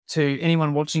to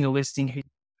anyone watching or listening who's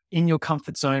in your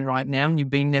comfort zone right now and you've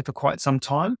been there for quite some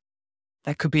time,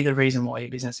 that could be the reason why your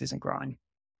business isn't growing.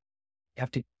 You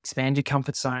have to expand your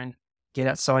comfort zone, get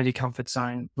outside your comfort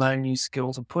zone, learn new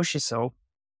skills and push yourself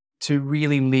to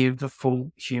really live the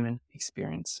full human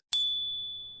experience.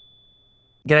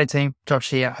 G'day team, Josh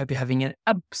here. Hope you're having an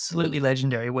absolutely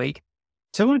legendary week.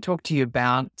 So I want to talk to you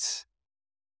about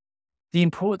the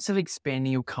importance of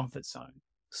expanding your comfort zone.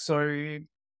 So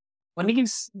let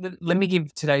me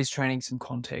give today's training some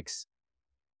context.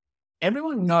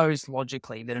 Everyone knows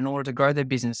logically that in order to grow their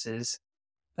businesses,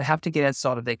 they have to get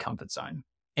outside of their comfort zone.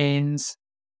 And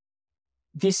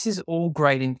this is all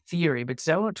great in theory, but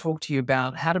today I want to talk to you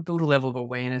about how to build a level of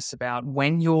awareness about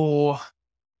when you're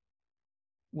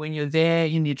there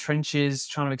in your trenches,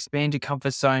 trying to expand your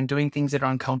comfort zone, doing things that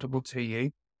are uncomfortable to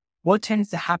you. What tends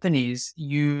to happen is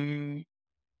you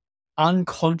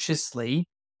unconsciously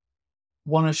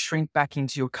want to shrink back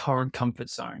into your current comfort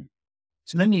zone.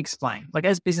 So let me explain. Like,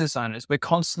 as business owners, we're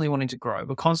constantly wanting to grow.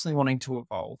 We're constantly wanting to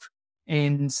evolve.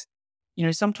 And,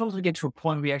 sometimes we get to a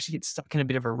point where we actually get stuck in a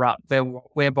bit of a rut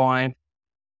whereby,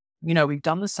 we've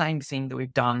done the same thing that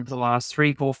we've done for the last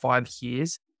 3, 4, 5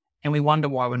 years, and we wonder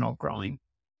why we're not growing.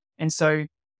 And so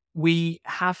we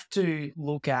have to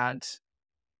look at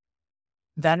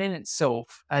that in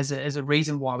itself as a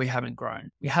reason why we haven't grown.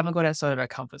 We haven't got outside of our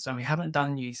comfort zone. We haven't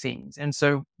done new things. And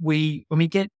so when we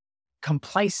get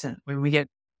complacent, when we get,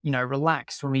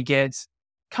 relaxed, when we get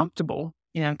comfortable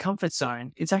in our comfort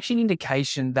zone, it's actually an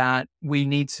indication that we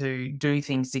need to do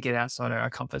things to get outside of our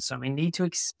comfort zone. We need to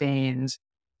expand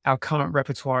our current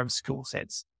repertoire of skill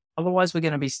sets. Otherwise, we're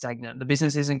going to be stagnant. The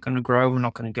business isn't going to grow. We're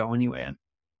not going to go anywhere.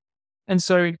 And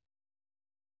so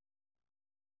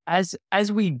as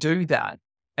we do that,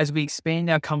 as we expand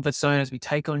our comfort zone, as we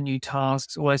take on new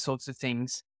tasks, all those sorts of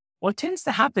things, what tends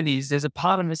to happen is there's a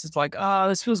part of us that's like,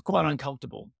 this feels quite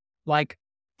uncomfortable. Like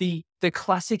the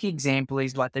classic example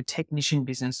is like the technician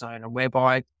business owner,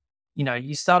 whereby,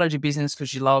 you started your business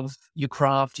because you love your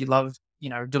craft, you love,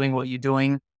 doing what you're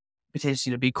doing,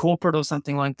 potentially to be corporate or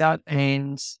something like that.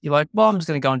 And you're like, well, I'm just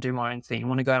going to go and do my own thing. I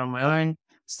want to go out on my own,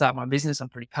 start my business. I'm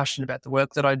pretty passionate about the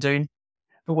work that I do.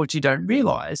 But what you don't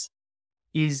realize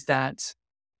is that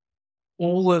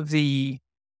all of the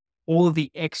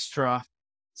extra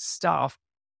stuff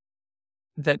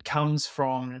that comes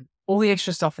from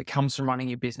running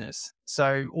your business.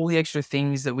 So all the extra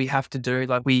things that we have to do,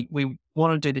 like we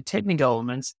want to do the technical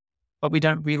elements, but we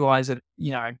don't realize that,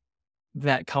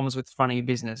 that comes with running a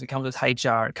business. It comes with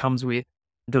HR. It comes with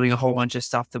doing a whole bunch of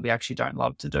stuff that we actually don't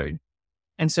love to do.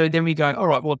 And so then we go, all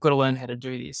right, well, I've got to learn how to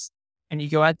do this. And you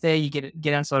go out there, you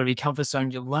get outside of your comfort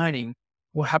zone, you're learning.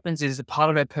 What happens is a part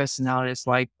of our personality is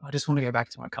like, I just want to go back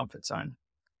to my comfort zone.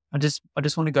 I just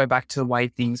want to go back to the way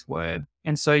things were.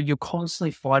 And so you're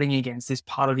constantly fighting against this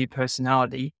part of your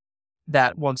personality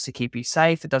that wants to keep you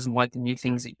safe, that doesn't like the new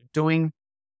things that you're doing.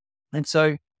 And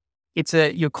so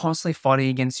you're constantly fighting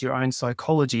against your own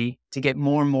psychology to get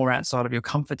more and more outside of your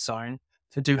comfort zone,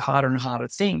 to do harder and harder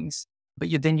things. But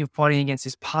you're fighting against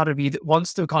this part of you that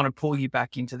wants to kind of pull you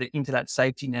back into that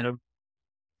safety net of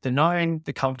the known,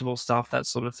 the comfortable stuff, that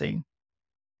sort of thing.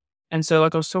 And so,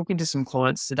 like, I was talking to some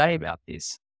clients today about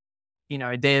this.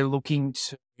 They're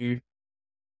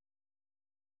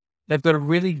they've got a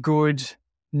really good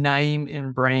name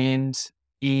and brand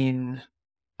in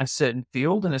a certain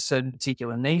field and a certain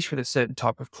particular niche with a certain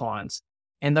type of clients.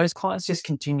 And those clients just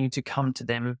continue to come to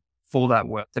them for that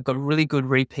work. They've got a really good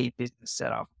repeat business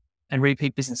set up, and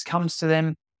repeat business comes to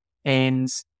them and,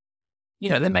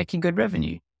 they're making good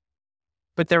revenue.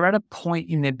 But they're at a point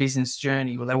in their business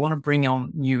journey where they want to bring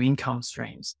on new income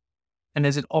streams. And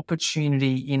there's an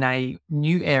opportunity in a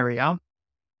new area,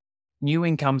 new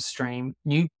income stream,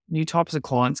 new types of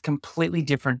clients, completely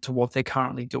different to what they're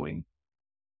currently doing.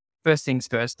 First things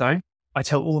first, though, I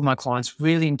tell all of my clients,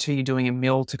 really, until you're doing $1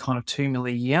 million to kind of $2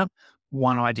 million a year,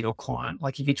 one ideal client.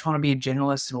 Like, if you're trying to be a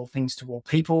generalist and all things to all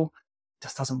people, it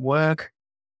just doesn't work.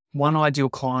 One ideal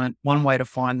client, one way to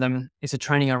find them is a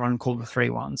training I run called the 3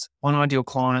 Ones. One ideal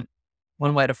client,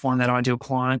 one way to find that ideal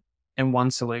client, and one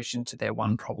solution to their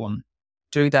one problem.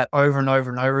 Do that over and over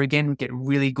and over again, get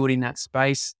really good in that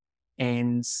space,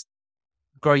 and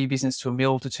grow your business to $1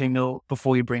 million to $2 million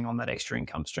before you bring on that extra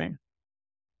income stream.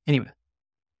 Anyway,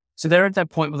 so they're at that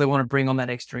point where they want to bring on that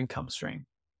extra income stream.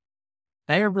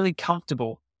 They are really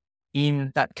comfortable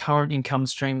in that current income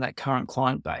stream, that current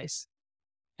client base.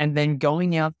 And then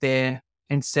going out there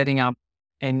and setting up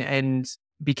and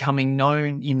becoming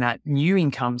known in that new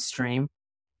income stream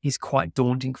is quite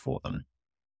daunting for them.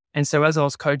 And so as I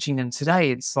was coaching them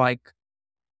today, it's like,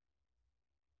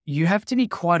 you have to be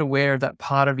quite aware of that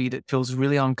part of you that feels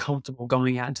really uncomfortable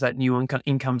going out into that new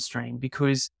income stream.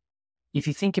 Because if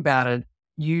you think about it,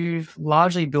 you've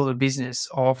largely built a business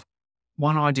of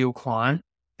one ideal client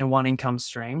and one income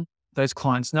stream. Those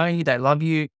clients know you, they love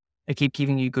you, they keep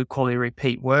giving you good quality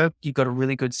repeat work. You've got a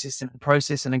really good system and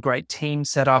process and a great team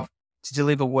set up to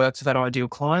deliver work to that ideal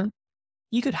client.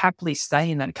 You could happily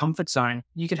stay in that comfort zone.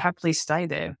 You could happily stay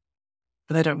there,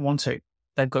 but they don't want to.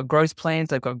 They've got growth plans,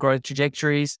 they've got growth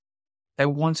trajectories. They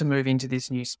want to move into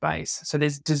this new space. So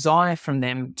there's desire from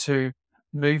them to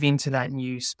move into that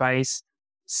new space,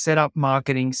 set up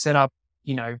marketing, set up,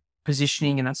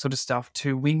 positioning and that sort of stuff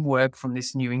to win work from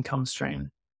this new income stream.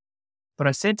 But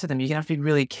I said to them, you're going to have to be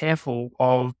really careful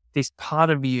of this part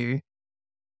of you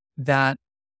that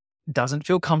doesn't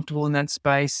feel comfortable in that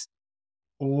space,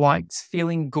 likes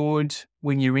feeling good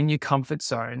when you're in your comfort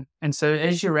zone. And so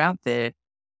as you're out there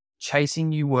chasing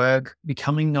new work,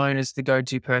 becoming known as the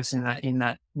go-to person in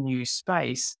that new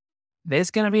space,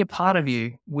 there's going to be a part of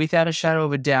you, without a shadow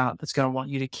of a doubt, that's going to want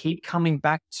you to keep coming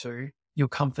back to your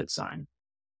comfort zone.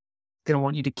 Going to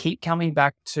want you to keep coming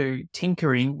back to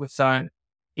tinkering with that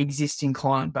existing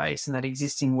client base and that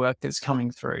existing work that's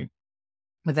coming through.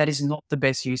 But that is not the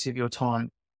best use of your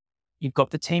time. You've got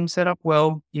the team set up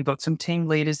well. You've got some team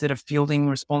leaders that are fielding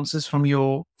responses from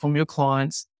your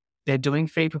clients. They're doing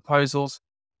fee proposals.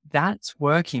 That's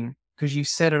working because you've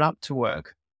set it up to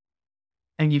work.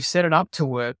 And you've set it up to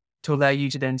work to allow you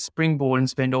to then springboard and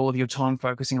spend all of your time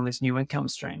focusing on this new income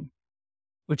stream,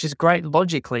 which is great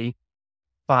logically,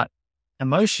 but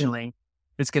emotionally,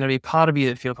 it's going to be part of you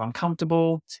that feels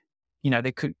uncomfortable.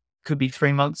 There could be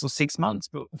 3 months or 6 months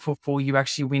before you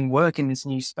actually win work in this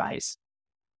new space.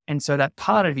 And so that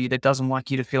part of you that doesn't like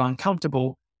you to feel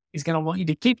uncomfortable is going to want you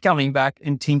to keep coming back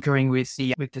and tinkering with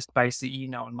the space that you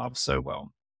know and love so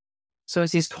well. So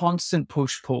it's this constant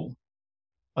push-pull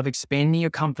of expanding your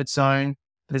comfort zone.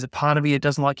 But there's a part of you that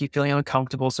doesn't like you feeling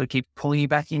uncomfortable, so keep pulling you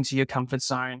back into your comfort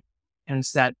zone. And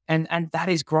it's that, and that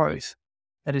is growth.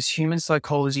 That is human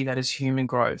psychology. That is human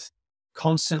growth.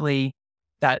 Constantly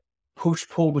that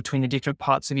push-pull between the different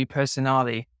parts of your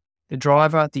personality, the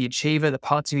driver, the achiever, the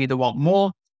parts of you that want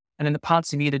more, and then the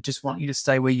parts of you that just want you to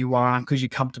stay where you are because you're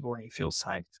comfortable and you feel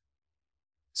safe.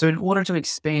 So in order to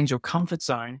expand your comfort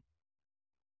zone,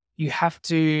 you have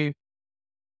to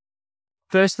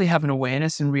firstly have an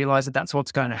awareness and realize that that's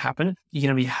what's going to happen. You're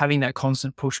going to be having that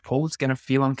constant push-pull. It's going to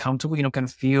feel uncomfortable. You're not going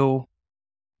to feel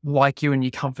like you're in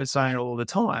your comfort zone all the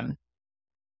time.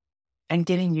 And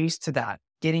getting used to that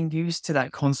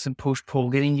constant push-pull,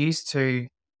 getting used to,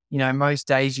 most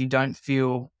days you don't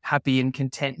feel happy and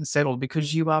content and settled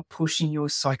because you are pushing your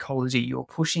psychology. You're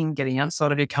pushing getting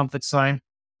outside of your comfort zone.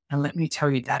 And let me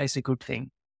tell you, that is a good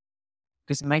thing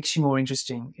because it makes you more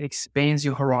interesting. It expands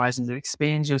your horizons. It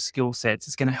expands your skill sets.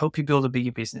 It's going to help you build a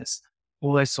bigger business,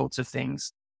 all those sorts of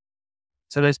things.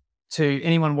 So to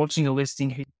anyone watching or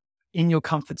listening who in your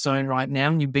comfort zone right now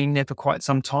and you've been there for quite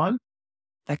some time,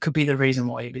 that could be the reason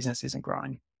why your business isn't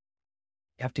growing.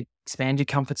 You have to expand your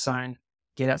comfort zone,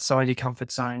 get outside your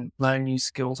comfort zone, learn new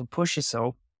skills and push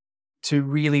yourself to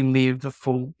really live the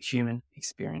full human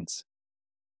experience.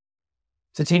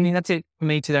 So Tini, that's it for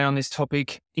me today on this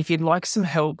topic. If you'd like some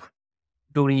help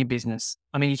building your business,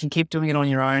 you can keep doing it on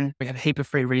your own. We have a heap of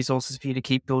free resources for you to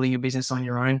keep building your business on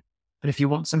your own. But if you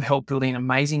want some help building an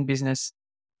amazing business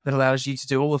that allows you to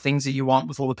do all the things that you want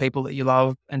with all the people that you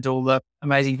love and do all the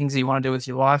amazing things that you want to do with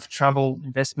your life, travel,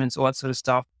 investments, all that sort of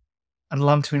stuff, I'd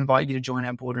love to invite you to join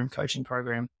our Boardroom Coaching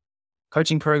Program.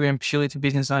 Coaching program purely for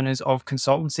business owners of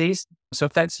consultancies. So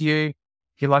if that's you,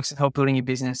 if you'd like some help building your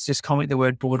business, just comment the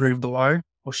word boardroom below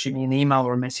or shoot me an email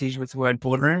or a message with the word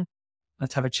boardroom.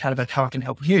 Let's have a chat about how I can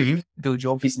help you build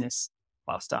your business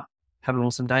faster. Have an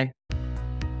awesome day.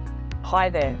 Hi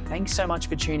there. Thanks so much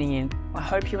for tuning in. I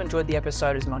hope you enjoyed the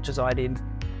episode as much as I did.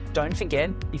 Don't forget,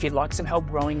 if you'd like some help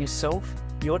growing yourself,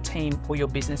 your team, or your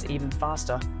business even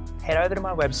faster, head over to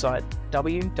my website,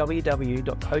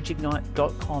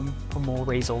 www.coachignite.com for more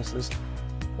resources.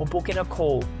 Or book in a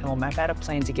call and we'll map out a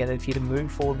plan together for you to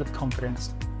move forward with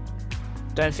confidence.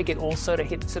 Don't forget also to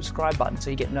hit the subscribe button so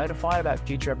you get notified about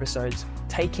future episodes.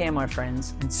 Take care, my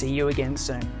friends, and see you again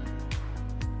soon.